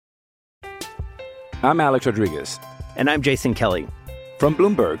I'm Alex Rodriguez. And I'm Jason Kelly. From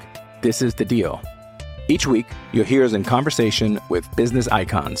Bloomberg, this is The Deal. Each week, you'll hear us in conversation with business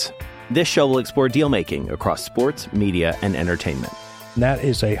icons. This show will explore deal-making across sports, media, and entertainment. That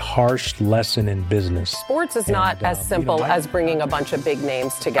is a harsh lesson in business. Sports is not as simple as bringing a bunch of big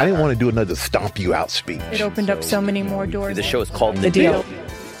names together. I didn't want to do another stomp you out speech. It opened up so many more doors. The show is called The Deal.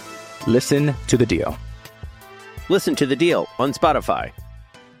 Listen to The Deal. Listen to The Deal on Spotify.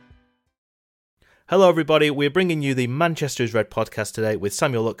 Hello everybody, we're bringing you the Manchester is Red podcast today with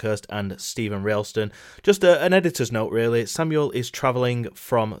Samuel Luckhurst and Stephen Railston. Just an editor's note really, Samuel is travelling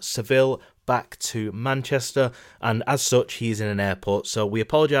from Seville back to Manchester, and as such he's in an airport, so we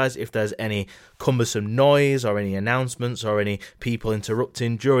apologise if there's any cumbersome noise or any announcements or any people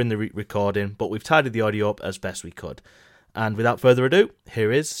interrupting during the recording, but we've tidied the audio up as best we could. And without further ado,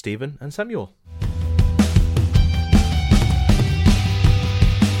 here is Stephen and Samuel.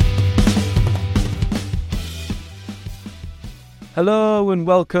 Hello and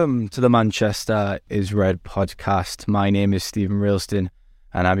welcome to the Manchester is Red podcast. My name is Stephen Railston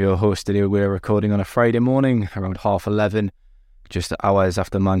and I'm your host today. We're recording on a Friday morning around 11:30, just hours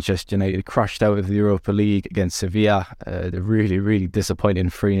after Manchester United crashed out of the Europa League against Sevilla. The really disappointing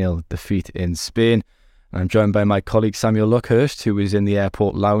 3-0 defeat in Spain. And I'm joined by my colleague Samuel Luckhurst, who was in the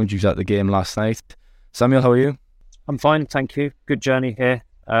airport lounge. He was at the game last night. Samuel, how are you? I'm fine, thank you. Good journey here.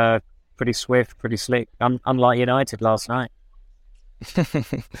 Pretty swift, pretty slick. Unlike United last night.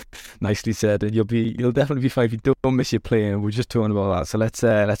 Nicely said. And you'll definitely be fine if you don't miss your plane. We're just talking about that. So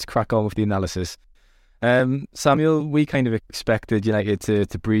let's crack on with the analysis. Samuel, we kind of expected United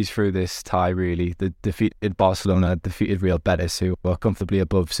to breeze through this tie. Really, they defeated Barcelona, defeated Real Betis, who were comfortably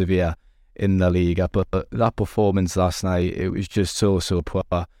above Sevilla in the league. But that performance last night, it was just so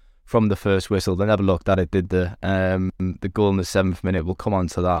poor from the first whistle. They never looked at it, did they? The goal in the 7th minute. We'll come on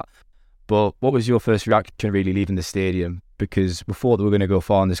to that. But what was your first reaction really leaving the stadium? Because we thought they were going to go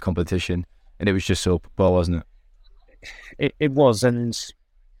far in this competition, and it was just so poor, wasn't it? It was, and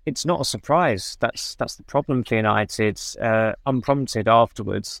it's not a surprise. That's the problem for United. Unprompted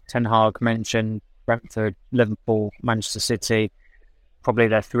afterwards, Ten Hag mentioned Brentford, Liverpool, Manchester City, probably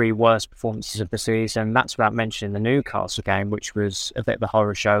their 3 worst performances of the season. That's without mentioning the Newcastle game, which was a bit of a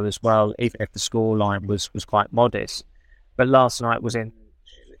horror show as well, even if the scoreline was quite modest. But last night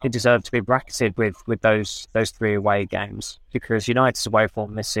it deserved to be bracketed with those 3 away games, because United's away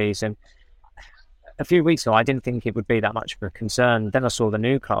form this season, a few weeks ago, I didn't think it would be that much of a concern. Then I saw the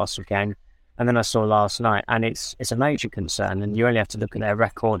Newcastle game, and then I saw last night, and it's a major concern. And you only have to look at their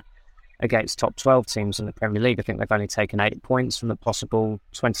record against top 12 teams in the Premier League. I think they've only taken 8 points from the possible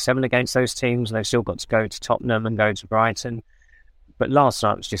 27 against those teams, and they've still got to go to Tottenham and go to Brighton. But last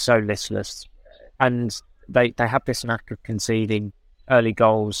night was just so listless, and they have this knack of conceding early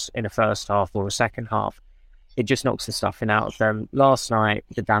goals in a first half or a second half. It just knocks the stuffing out of them. Last night,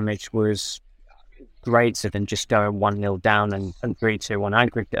 the damage was greater than just going 1-0 down and 3-2 on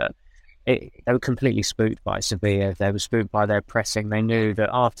aggregate. They were completely spooked by Sevilla. They were spooked by their pressing. They knew that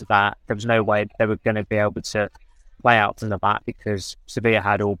after that, there was no way they were going to be able to play out from the back, because Sevilla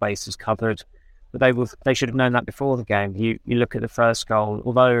had all bases covered. But they should have known that before the game. You look at the first goal,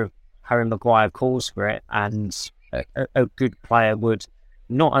 although Harry Maguire calls for it, and a good player would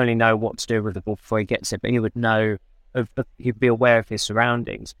not only know what to do with the ball before he gets it, but he would know, he'd be aware of his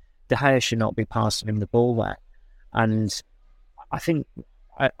surroundings. De Gea should not be passing him the ball there. And I think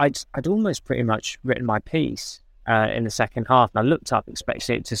I'd almost pretty much written my piece in the second half, and I looked up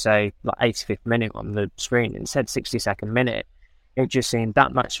expecting it to say like 85th minute on the screen, and it said 62nd minute. It just seemed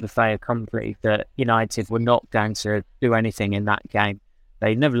that much of a fait accompli that United were not going to do anything in that game.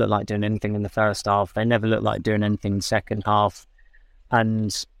 They never looked like doing anything in the first half. They never looked like doing anything in the second half.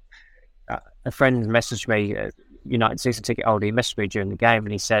 And a friend messaged me, United season ticket holder, he messaged me during the game,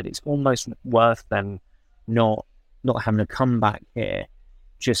 and he said it's almost worth them not having a comeback here,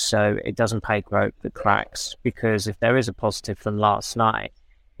 just so it doesn't pay growth the cracks. Because if there is a positive from last night,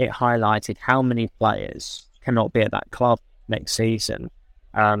 it highlighted how many players cannot be at that club next season.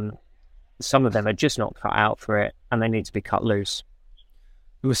 Some of them are just not cut out for it, and they need to be cut loose.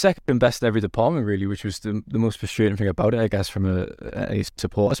 It was second best in every department, really, which was the most frustrating thing about it, I guess, from a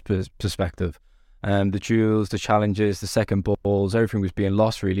supporter's perspective. The duels, the challenges, the second balls, everything was being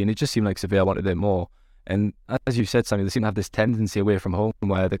lost, really, and it just seemed like Sevilla wanted it more. And as you said, Sammy, they seem to have this tendency away from home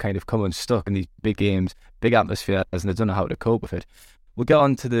where they kind of come unstuck in these big games, big atmospheres, and they don't know how to cope with it. We'll get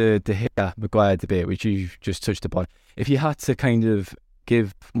on to the De Gea Maguire debate, which you've just touched upon. If you had to kind of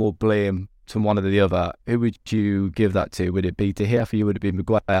give more blame to one or the other, who would you give that to? Would it be De Gea for you? Would it be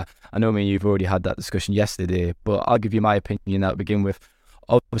Maguire? I know, you've already had that discussion yesterday, but I'll give you my opinion to begin with.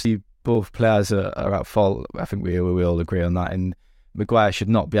 Obviously, both players are at fault. I think we all agree on that. And Maguire should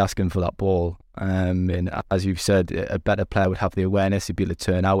not be asking for that ball. And as you've said, a better player would have the awareness, he'd be able to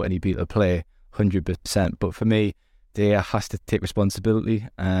turn out and he'd be able to play 100%. But for me, De Gea has to take responsibility.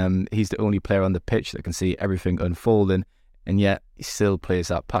 He's the only player on the pitch that can see everything unfolding, and yet he still plays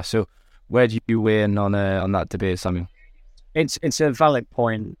that pass. So where do you weigh in on that debate, Samuel? It's a valid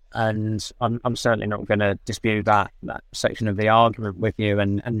point, and I'm certainly not going to dispute that section of the argument with you.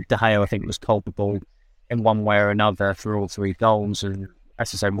 And De Gea, I think, was culpable in one way or another for all three goals. And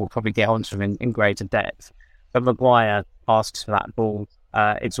as I said, we'll probably get onto him in greater depth. But Maguire asks for that ball.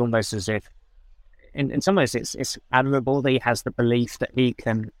 It's almost as if, in some ways, it's admirable that he has the belief that he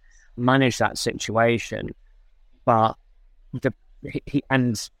can manage that situation. But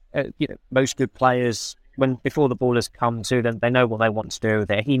most good players, before the ball has come to them, they know what they want to do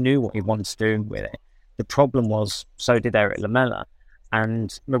with it. He knew what he wanted to do with it. The problem was, so did Eric Lamela.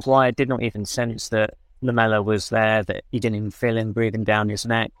 And Maguire did not even sense that Lamela was there, that he didn't even feel him breathing down his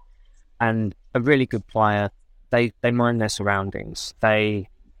neck. And a really good player, they mind their surroundings. They'll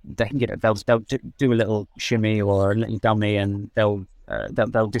do a little shimmy or a little dummy, and they'll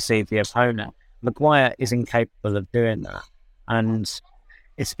deceive the opponent. Maguire is incapable of doing that, and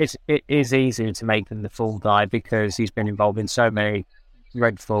it is easy to make him the fool guy because he's been involved in so many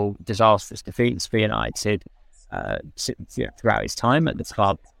dreadful, disastrous defeats for United throughout his time at the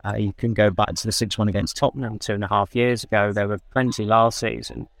club. You can go back to the 6-1 against Tottenham 2.5 years ago. There were plenty last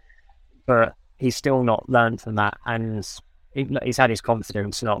season, but he's still not learned from that, and he's had his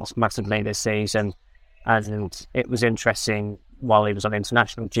confidence knocked massively this season. And it was interesting, while he was on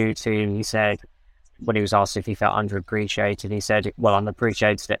international duty, he said, when he was asked if he felt underappreciated, he said, well, I'm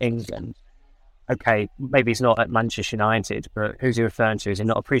appreciated at England. Okay, maybe he's not at Manchester United, but who's he referring to? Is he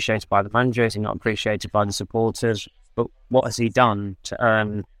not appreciated by the manager? Is he not appreciated by the supporters? But what has he done to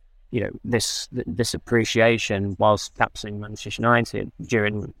earn, this appreciation whilst captaining Manchester United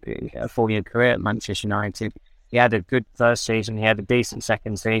during a 4-year career at Manchester United? He had a good first season. He had a decent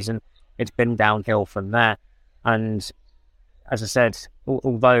second season. It's been downhill from there. And as I said,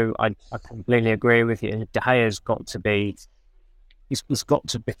 although I completely agree with you, De Gea's got to be, he's got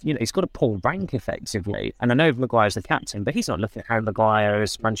to pull rank effectively. And I know Maguire's the captain, but he's not looking at Harry Maguire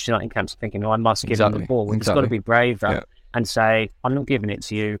as Manchester United captain thinking, I must give him the ball. He's got to be braver and say, I'm not giving it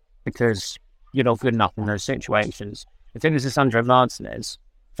to you because you're not good enough in those situations. If it was Sandro Martinez,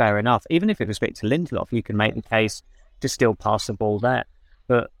 fair enough. Even if it was Victor Lindelof, you can make the case to still pass the ball there.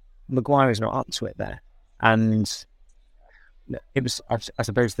 But Maguire is not up to it there. And it was, I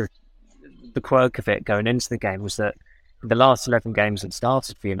suppose, the quirk of it going into the game was that the last 11 games that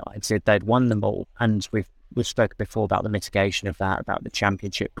started for United, they'd won them all. And we've spoken before about the mitigation of that, about the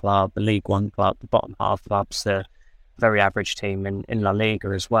Championship club, the League One club, the bottom half clubs, the very average team in La Liga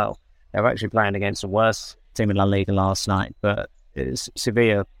as well. They were actually playing against a worse team in La Liga last night, but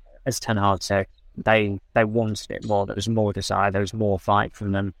Sevilla, as Ten Hag said, they wanted it more. There was more desire, there was more fight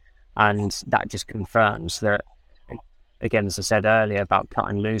from them, and that just confirms that, again, as I said earlier about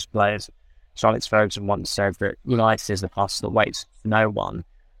cutting loose players. So Alex Ferguson once said that United is the bus that waits for no one.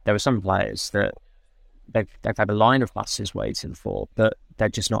 There were some players that they've had a line of buses waiting for, but they're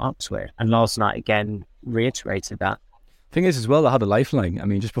just not up to it. And last night again reiterated that. Thing is, as well, they had a lifeline. I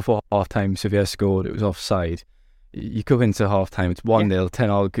mean, just before half time, Sevilla scored. It was offside. You go into half time, it's 1-0. Ten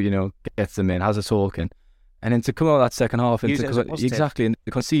Hag, gets them in, has a talking, and then to come out that second half and to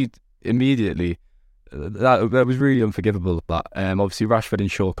concede immediately, that was really unforgivable. That obviously Rashford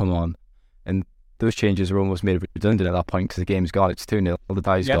and Shaw come on, and those changes were almost made redundant at that point because the game's gone. It's 2-0. The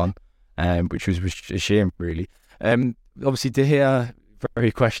die's gone, which was a shame, really. Obviously, De Gea,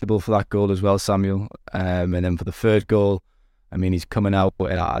 very questionable for that goal as well, Samuel. And then for the third goal, I mean, he's coming out,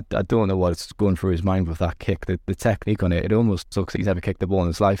 and I don't know what's going through his mind with that kick. The technique on it almost looks like he's never kicked the ball in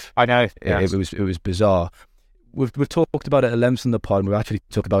his life. I know. It was bizarre. We've talked about it at length on the pod, and we actually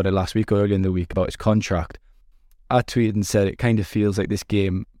talked about it last week or earlier in the week about his contract. I tweeted and said it kind of feels like this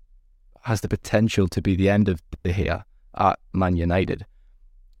game has the potential to be the end of De Gea at Man United.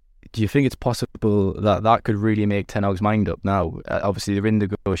 Do you think it's possible that could really make Ten Hag's mind up now? Obviously, they're in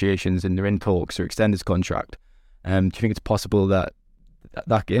negotiations and they're in talks to extend his contract. Do you think it's possible that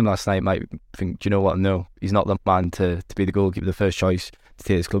game last night might think, do you know what, no, he's not the man to be the goalkeeper, the first choice to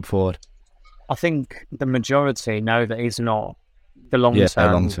take his club forward? I think the majority know that he's not the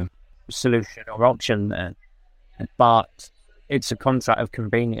long-term solution or option there. But it's a contract of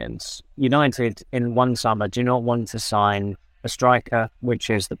convenience. United, in one summer, do not want to sign a striker, which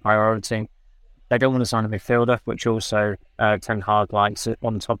is the priority. They don't want to sign a midfielder, which also Ten Hag likes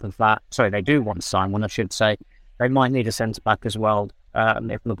on top of that. Sorry, they do want to sign one, I should say. They might need a centre-back as well.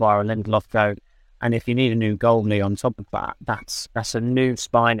 if Maguire and Lindelof go. And if you need a new goalie on top of that, that's a new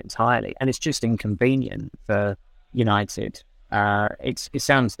spine entirely. And it's just inconvenient for United. It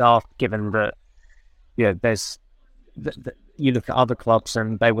sounds daft given that, there's you look at other clubs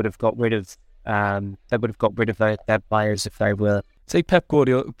and they would have got rid of their players if they were. Say Pep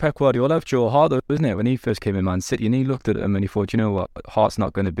Guardiola have Joe Hart, though, isn't it? When he first came in Man City, and he looked at him and he thought, you know what, Hart's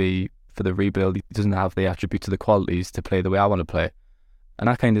not going to be for the rebuild. He doesn't have the attributes or the qualities to play the way I want to play. And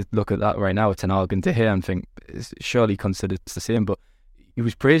I kind of look at that right now at Ten Hag and to hear and think, surely considered it's the same. But he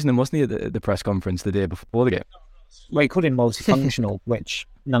was praising him, wasn't he, at the press conference the day before the game? Well, he called him multifunctional, which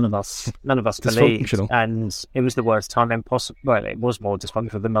none of us believed, and it was the worst time possible. Well, it was more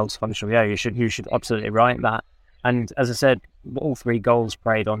dysfunctional than multifunctional. Yeah, you should absolutely write that. And as I said, all 3 goals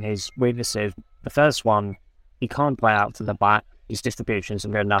preyed on his weaknesses. The first one, he can't play out to the back. His distribution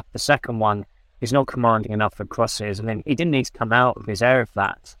isn't good enough. The second one, he's not commanding enough for crosses. I mean, he didn't need to come out of his area for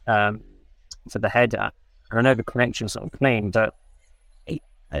that, for the header. And I know the connection's not clean, but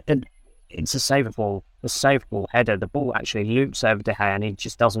it's a savable header. The ball actually loops over De Gea and he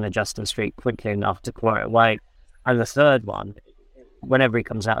just doesn't adjust his feet quickly enough to clear it away. And the third one, whenever he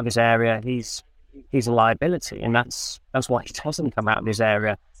comes out of his area, he's a liability, and that's why he doesn't come out of his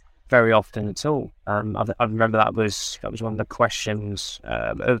area very often at all. I remember that was one of the questions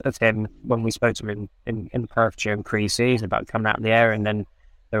of him when we spoke to him in Perth during pre-season about coming out of the area, and then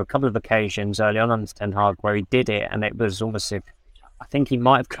there were a couple of occasions early on under Ten Hag where he did it, and it was almost if I think he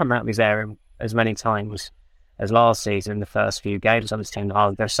might have come out of his area as many times as last season in the first few games under Ten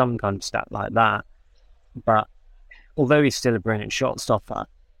Hag. There's some kind of stat like that, but although he's still a brilliant shot stopper,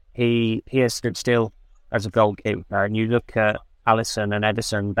 he has stood still as a goalkeeper. And you look at Alisson and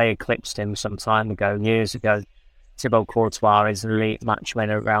Ederson, they eclipsed him some time ago, years ago. Thibaut Courtois is an elite match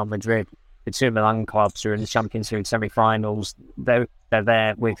winner at Real Madrid. The 2 Milan clubs are in the Champions League semi-finals. They're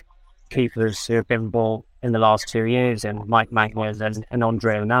there with keepers who have been bought in the last 2 years, and Mike Magnus and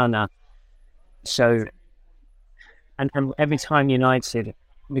Andre Onana. So, and every time United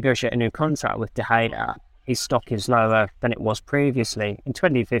negotiate a new contract with De Gea, his stock is lower than it was previously. In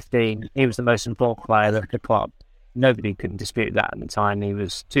 2015, he was the most important player of the club. Nobody could dispute that at the time. He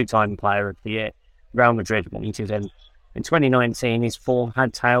was 2-time player of the year. Real Madrid wanted him. In 2019, his form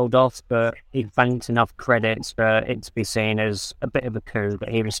had tailed off, but he banked enough credits for it to be seen as a bit of a coup that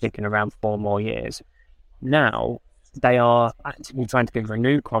he was sticking around 4 more years. Now, they are actively trying to give him a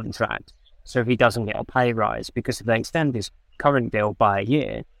new contract, so he doesn't get a pay rise, because if they extend his current deal by a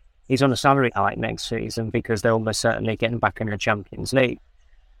year, he's on a salary hike next season, because they're almost certainly getting back in the Champions League.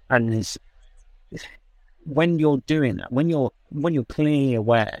 And when you're doing that, when you're clearly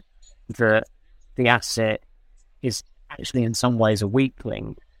aware that the asset is actually in some ways a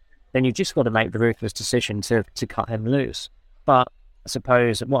weakling, then you've just got to make the ruthless decision to cut him loose. But I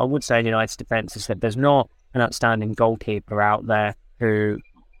suppose what I would say in United's defence is that there's not an outstanding goalkeeper out there who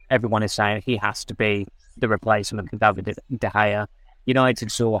everyone is saying he has to be the replacement for David De Gea.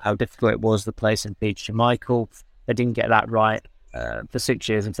 United saw how difficult it was replacing Peter Schmeichel. They didn't get that right for 6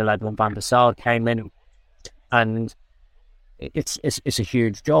 years until Edwin van der Sar came in, and it's a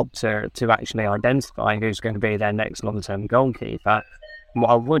huge job to actually identify who's going to be their next long-term goalkeeper. What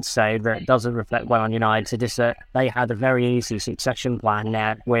I would say that doesn't reflect well on United is that they had a very easy succession plan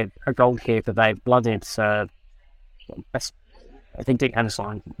there with a goalkeeper they've blooded. I think Dick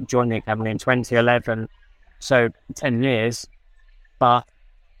Henderson joined the academy in 2011, so 10 years. But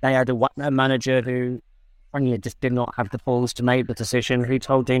they had a manager who, frankly, just did not have the balls to make the decision, who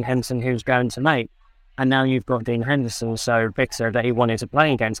told Dean Henderson who was going to make. And now you've got Dean Henderson so bitter that he wanted to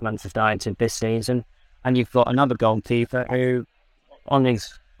play against Manchester United this season, and you've got another goalkeeper who, on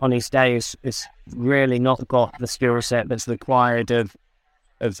his days, is really not got the skill set that's required of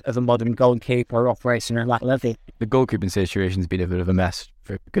a modern goalkeeper operating at that level. The goalkeeping situation's been a bit of a mess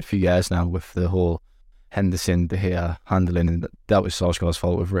for a good few years now, with the whole Henderson, De Gea handling, and that was Solskjaer's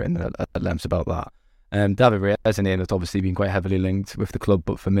fault. We've written at length about that. David Raya is a name that's obviously been quite heavily linked with the club,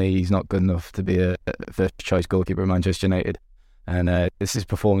 but for me, he's not good enough to be a first-choice goalkeeper at Manchester United. And his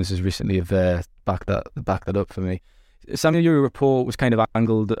performances recently have backed that up for me. Samuel, your report was kind of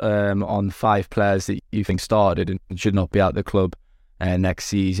angled on 5 players that you think started and should not be at the club next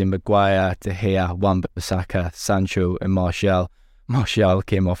season: Maguire, De Gea, Wan-Bissaka, Sancho and Martial. Martial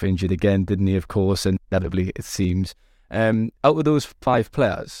came off injured again, didn't he? Of course, inevitably, it seems. Out of those 5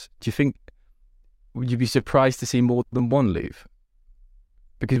 players, do you think, would you be surprised to see more than one leave?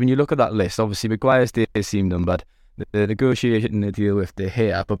 Because when you look at that list, obviously Maguire's days seem done, but the negotiating the deal with De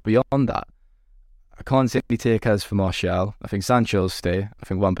Gea, but beyond that, I can't simply take as for Martial. I think Sancho will stay. I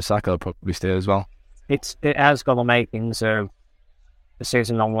think Wan-Bissaka will probably stay as well. It has got the makings of the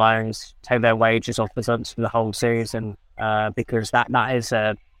season-long loans, take their wages off the Suns for the whole season, because that is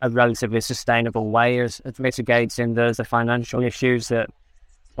a relatively sustainable way of mitigating the financial issues that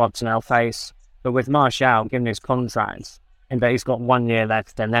clubs now face. But with Martial, given his contract, and that he's got 1 year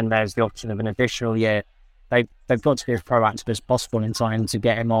left, and then there's the option of an additional year, they've got to be as proactive as possible in trying to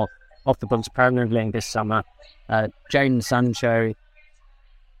get him off the books permanently this summer. Jadon Sancho,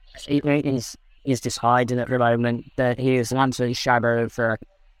 he's just hiding at the moment. That he is an absolute shadow for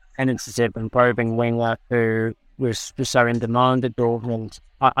an initiative and probing winger who was so in demand at Dortmund.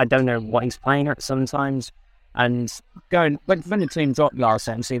 I don't know what he's playing at sometimes. And when the team dropped last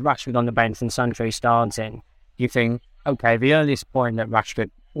time, see Rashford on the bench and Sancho starting, you think, okay, the earliest point that Rashford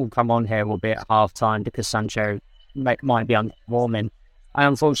will come on here will be at half time because Sancho might be underperforming. And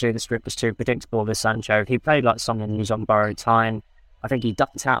unfortunately, the script was too predictable with Sancho. He played like someone who's on borrowed time. I think he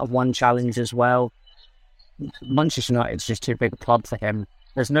ducked out of one challenge as well. Manchester United's just too big a club for him.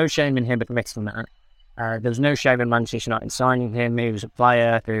 There's no shame in him admitting that. There's no shame in Manchester United signing him. He was a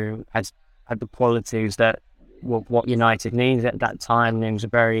player who had the qualities that were what United needed at that time, and he was a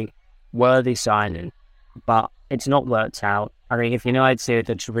very worthy signing. But it's not worked out. I mean, if United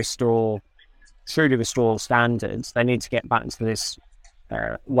to truly restore standards, they need to get back to this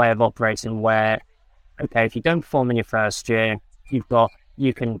way of operating where, okay, if you don't perform in your first year,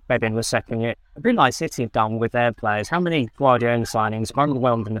 you can maybe in the second year. A bit like City have done with their players. How many Guardiola signings have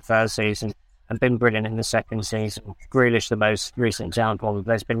underwhelmed in the first season and been brilliant in the second season? Grealish, the most recent example.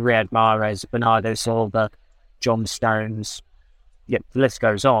 There's been Riyad Mahrez, Bernardo Silva, John Stones. Yeah, the list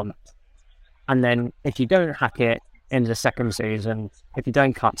goes on. And then if you don't hack it in the second season, if you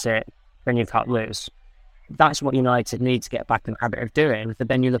don't cut it, then you cut loose. That's what United need to get back in the habit of doing. But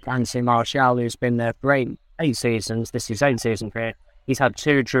then you look at Anthony Martial, who's been there for eight seasons. This is his 8th season for it. He's had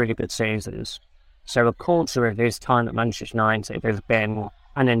 2 truly good seasons. So a quarter of his time at Manchester United has been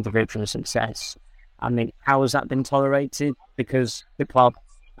an individual success. I mean, how has that been tolerated? Because the club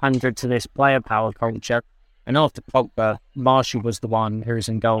pandered to this player power culture. And after Pogba, Martial was the one who was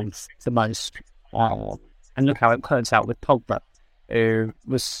engulfed the most. And look how it turns out with Pogba, who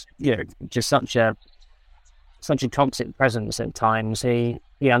was, just such a toxic presence at times. He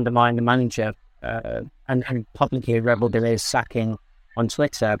undermined the manager and publicly rebelled in his sacking on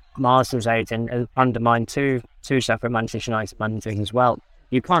Twitter. Martial's agent undermined two separate Manchester United managers as well.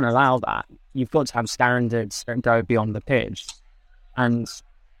 You can't allow that. You've got to have standards that go beyond the pitch. And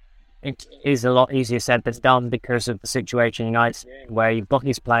it is a lot easier said than done because of the situation in United, where you've got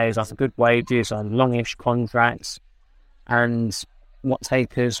these players on good wages, on longish contracts, and what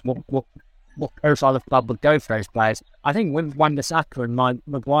profile of club would go for those players. I think with Wan-Bissaka and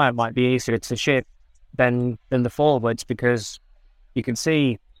Maguire might be easier to ship than the forwards, because you can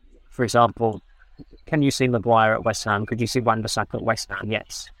see, for example, can you see Maguire at West Ham? Could you see Wan-Bissaka at West Ham?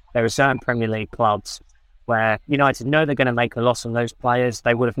 Yes. There are certain Premier League clubs where United know they're going to make a loss on those players.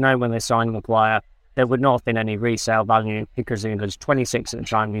 They would have known when they signed Maguire. There would not have been any resale value because he was 26 at the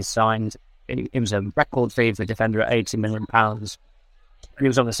time he signed. It was a record fee for a defender at £80 million. He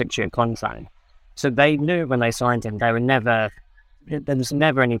was on a 6-year contract. So they knew when they signed him, there was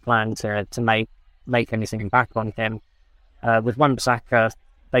never any plan to make anything back on him. With Wan-Bissaka,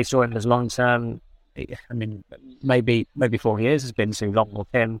 they saw him as long-term. I mean, maybe 4 years has been too long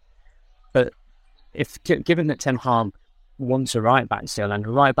with him. But given that Ten Hag wants a right-back still, and a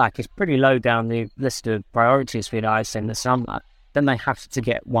right-back is pretty low down the list of priorities for United in the summer, then they have to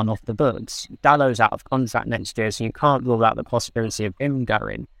get one off the books. Dallow's out of contract next year, so you can't rule out the possibility of him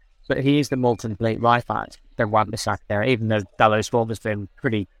going. But he is the more complete right-back than Wan-Bissaka there, even though Dallow's form has been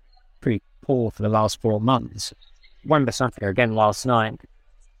pretty poor for the last 4 months. Wan-Bissaka, again, last night,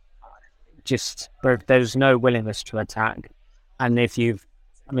 there's no willingness to attack. And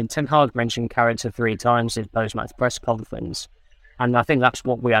Ten Hag mentioned character 3 times in post-match press conference. And I think that's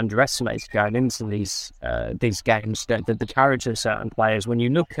what we underestimate going into these games, the character of certain players. When you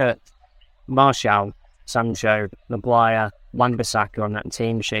look at Martial, Sancho, Maguire, Wan-Bissaka on that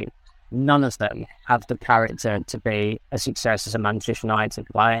team sheet, none of them have the character to be a success as a Manchester United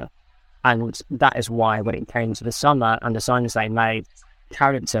player. And that is why when it came to the summer and the signings they made,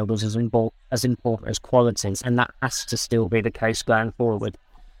 character was as important as qualities, and that has to still be the case going forward.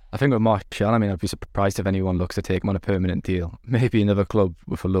 I think with Martial, I'd be surprised if anyone looks to take him on a permanent deal. Maybe another club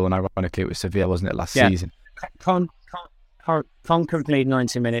with a loan. Ironically, it was Sevilla, wasn't it, last season? Can't complete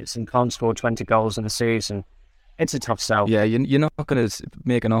 90 minutes and can't score 20 goals in a season. It's a tough sell. Yeah, you're not going to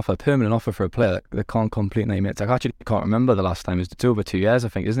make a permanent offer for a player that can't complete 90 minutes. I actually can't remember the last time. It's over 2 years, I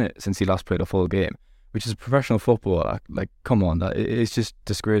think, isn't it, since he last played a full game, which is professional football. Like, come on, it's just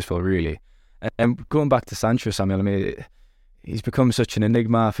disgraceful, really. And going back to Sancho, Samuel, he's become such an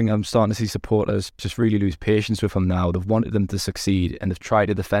enigma. I think I'm starting to see supporters just really lose patience with him now. They've wanted him to succeed and they've tried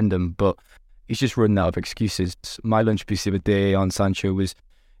to defend him, but he's just running out of excuses. My lunch piece the other day on Sancho was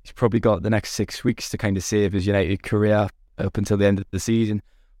he's probably got the next 6 weeks to kind of save his United career up until the end of the season,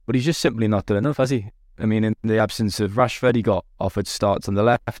 but he's just simply not done enough, has he? I mean, in the absence of Rashford, he got offered starts on the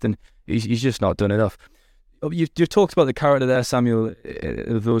left, and he's just not done enough. You've talked about the character there, Samuel,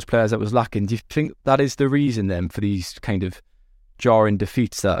 of those players that was lacking. Do you think that is the reason then for these kind of jarring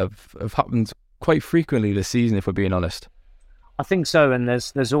defeats that have happened quite frequently this season, if we're being honest? I think so, and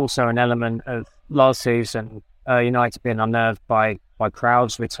there's also an element of last season, United being unnerved by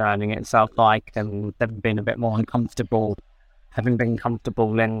crowds returning. It felt like them being a bit more uncomfortable, having been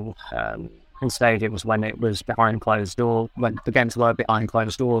comfortable in stadiums when it was behind closed doors, when the games were behind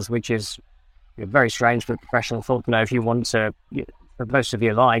closed doors, which is very strange for professional football. If you want to, for most of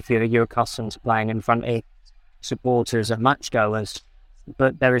your life, you're accustomed to playing in front of supporters and matchgoers.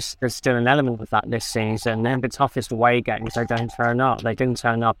 But there's still an element of that this season. And the toughest away games, they don't turn up. They didn't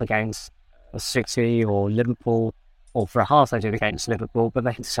turn up against City or Liverpool, or for a half they did against Liverpool, but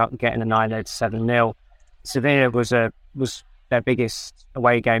they started getting annihilated 7-0. Sevilla was their biggest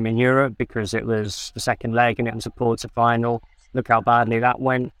away game in Europe because it was the second leg and it was a quarter-final. Look how badly that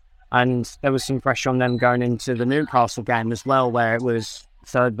went. And there was some pressure on them going into the Newcastle game as well, where it was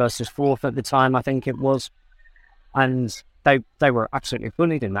 3rd versus 4th at the time, I think it was. And they were absolutely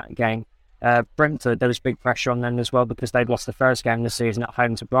bullied in that game. Brentford, there was big pressure on them as well because they'd lost the first game of the season at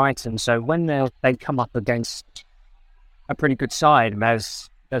home to Brighton. So when they come up against a pretty good side, there's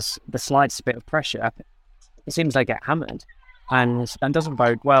the slightest bit of pressure, it seems they get hammered. And that doesn't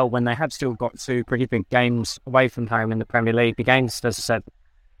bode well when they have still got 2 pretty big games away from home in the Premier League against, as I said,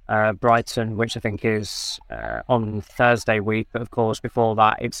 Brighton, which I think is on Thursday week, but of course before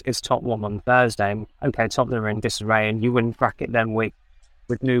that it's Tottenham on Thursday. Okay, Tottenham are in disarray, and you wouldn't bracket them with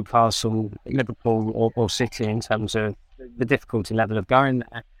Newcastle, Liverpool or City in terms of the difficulty level of going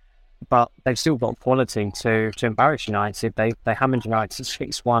there. But they've still got quality to embarrass United. They hammered United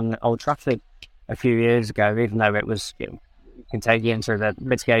 6-1 at Old Trafford a few years ago, even though it was, you can take you into the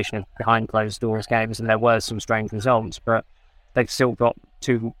mitigation of behind closed doors games, and there were some strange results, but they've still got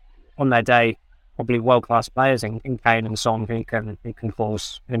 2 on their day, probably world-class players in Kane and Son who can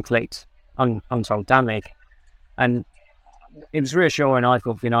cause complete untold damage. And it was reassuring, I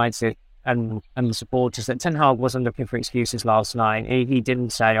thought, for United and the supporters that Ten Hag wasn't looking for excuses last night. He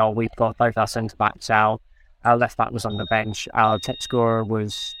didn't say, we've got both our centre-backs out, our left-back was on the bench, our top scorer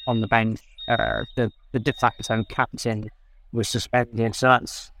was on the bench, the de facto captain was suspended. So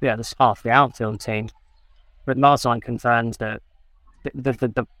that's half the outfield team. But last night confirmed that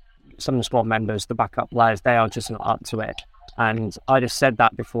some of the squad members, the backup players, they are just not up to it. And I just said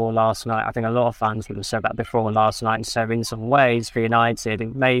that before last night. I think a lot of fans would have said that before last night. So in some ways, for United,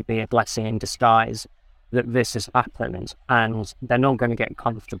 it may be a blessing in disguise that this has happened. And they're not going to get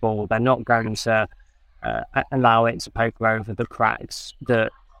comfortable. They're not going to allow it to poke over the cracks. The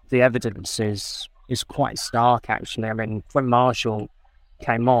evidence is quite stark, actually. I mean, when Marshall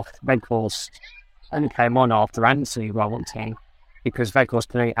came off, Weghorst only came on after Anthony rolled in, because Weghorst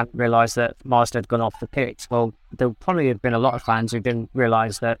clearly hadn't realised that Marshall had gone off the pitch. Well, there probably have been a lot of fans who didn't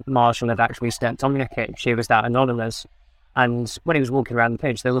realise that Marshall had actually stepped on the pitch. He was that anonymous. And when he was walking around the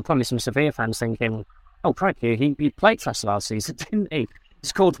pitch, there were probably some Sevilla fans thinking, oh, crikey, he played for us last season, didn't he? He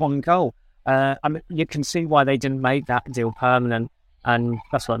scored 1 goal. I mean, you can see why they didn't make that deal permanent. And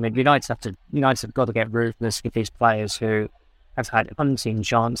that's what I mean. United have got to get ruthless with these players who have had unseen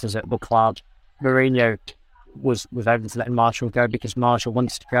chances at the club. Mourinho was able to let Marshall go because Marshall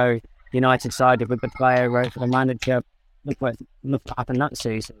wants to go. United sided with the player, wrote for the manager. Look what happened that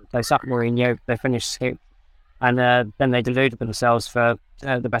season. They sacked Mourinho, they finished 6th, and then they deluded themselves for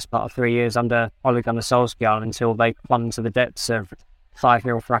the best part of 3 years under Ole Gunnar Solskjaer until they plumbed to the depths of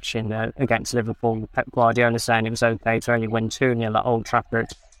 5-0 thrashing against Liverpool. Pep Guardiola saying it was okay to only win 2-0 at Old Trafford,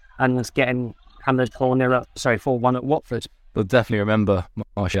 and was getting hammered 4-1 at Watford. They'll definitely remember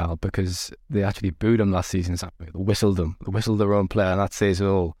Martial because they actually booed him last season. They whistled him. They whistled their own player, and that says it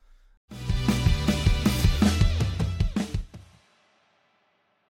all.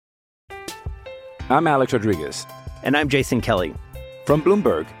 I'm Alex Rodriguez. And I'm Jason Kelly. From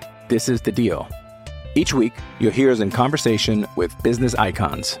Bloomberg, this is The Deal. Each week, you'll hear us in conversation with business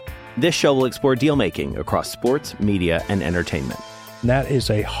icons. This show will explore deal-making across sports, media, and entertainment. That is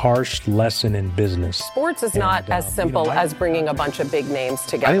a harsh lesson in business. Sports is not as simple as bringing a bunch of big names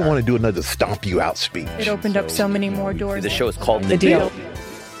together. I didn't want to do another stomp you out speech. It opened up so many more doors. The show is called The Deal.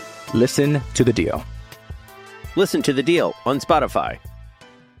 Listen to The Deal. Listen to The Deal on Spotify.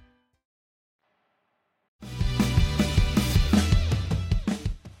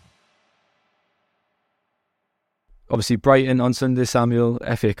 obviously Brighton on Sunday, Samuel,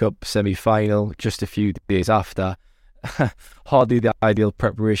 FA Cup semi-final, just a few days after. Hardly the ideal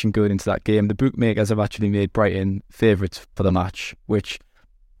preparation going into that game. The bookmakers have actually made Brighton favourites for the match, which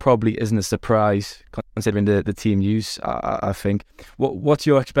probably isn't a surprise considering the team news, I think. What's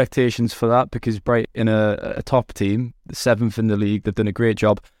your expectations for that? Because Brighton are a top team, the 7th in the league. They've done a great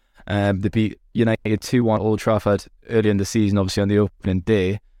job. They beat United 2-1 at Old Trafford early in the season, obviously on the opening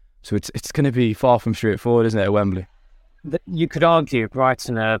day. So it's going to be far from straightforward, isn't it, at Wembley? You could argue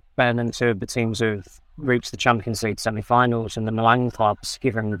Brighton are better than two of the teams who've reached the Champions League semi-finals, and the Milan clubs,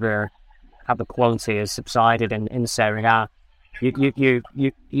 given how the quality has subsided in Serie A.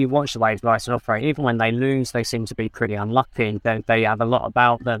 You watch the way Brighton operate. Even when they lose, they seem to be pretty unlucky. They have a lot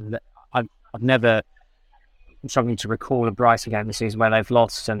about them. I'm struggling to recall a Brighton game this season where they've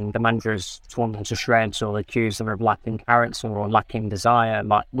lost and the manager has torn them to shreds or accused them of lacking character or lacking desire,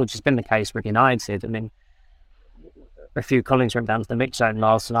 which has been the case with United. I mean, a few colleagues went down to the mix zone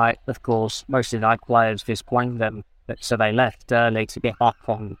last night. Of course, most of the United players disappointed them, so they left early to get back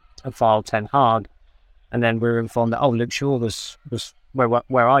on and file Ten Hag. And then we were informed that, Luke Shaw was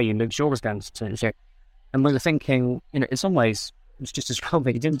where are you? Luke Shaw was going to Tunisia. And we were thinking, in some ways, it's just as well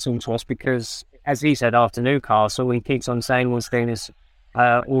that he didn't talk to us because, as he said after Newcastle, he keeps on saying we're doing this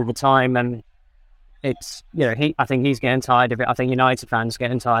all the time. And it's, I think he's getting tired of it. I think United fans are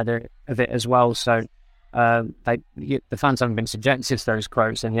getting tired of it as well. So the fans haven't been subjected to those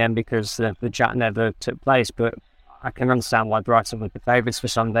quotes in the end because the chat never took place. But I can understand why Brighton would be favourites for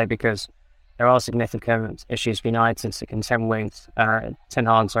Sunday because there are significant issues for United to contend with. Ten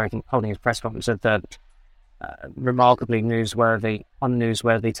Hag, holding his press conference at the remarkably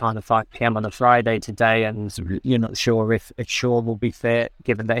unnewsworthy time of 5 p.m. on a Friday today, and you're not sure if Shaw will be fit,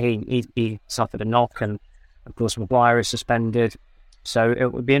 given that he suffered a knock, and of course Maguire is suspended. So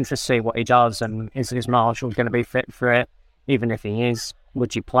it would be interesting to see what he does, and is Marshall going to be fit for it? Even if he is,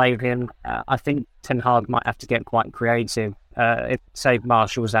 would you play him? I think Ten Hag might have to get quite creative. If, say,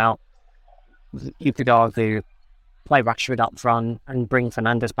 Marshall's out, you could argue play Rashford up front and bring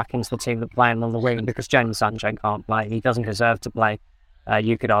Fernandes back into the team that play him on the wing because Jadon Sancho can't play. He doesn't deserve to play.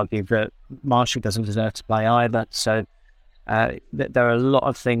 You could argue that Marshall doesn't deserve to play either. So there are a lot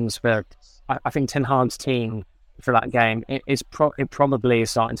of things where I think Ten Hag's team for that game it probably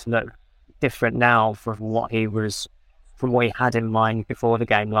is starting to look different now from what he had in mind before the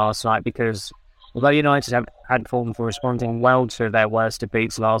game last night, because although United have had form for responding well to their worst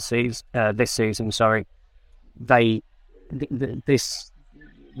defeats this season, the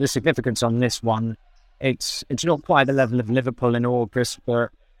significance on this one, it's not quite the level of Liverpool in August, but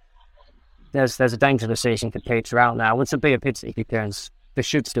there's a danger the season could peter out now, which would be a pity because this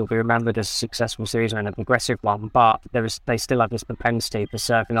should still be remembered as a successful season and a progressive one, but they still have this propensity for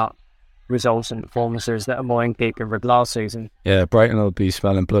serving up results and performances that are more in keeping with last season. Yeah, Brighton will be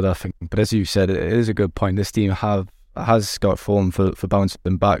smelling blood, I think. But as you said, it is a good point. This team has got form for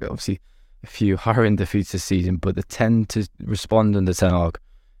bouncing back. Obviously, a few harrowing defeats this season, but they tend to respond under Ten Hag,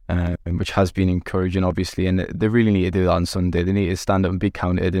 which has been encouraging, obviously. And they really need to do that on Sunday. They need to stand up and be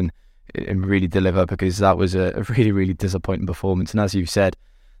counted and really deliver, because that was a really, really disappointing performance. And as you said,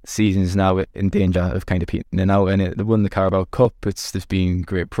 the season's now in danger of kind of petering out. And they won the Carabao Cup. There's been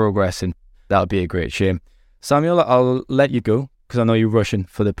great progress, and that'll be a great shame. Samuel, I'll let you go because I know you're rushing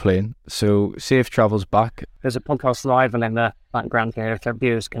for the plane. So safe travels back. There's a podcast rival in the background here, if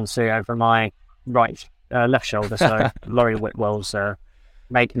viewers can see over my left shoulder. So Laurie Whitwell's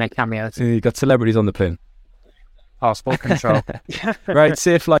making a cameo. You got celebrities on the plane. Passport control. Right,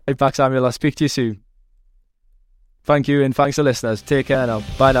 safe flight back, Samuel. I'll speak to you soon. Thank you, and thanks to listeners. Take care now.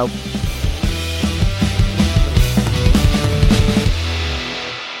 Bye now.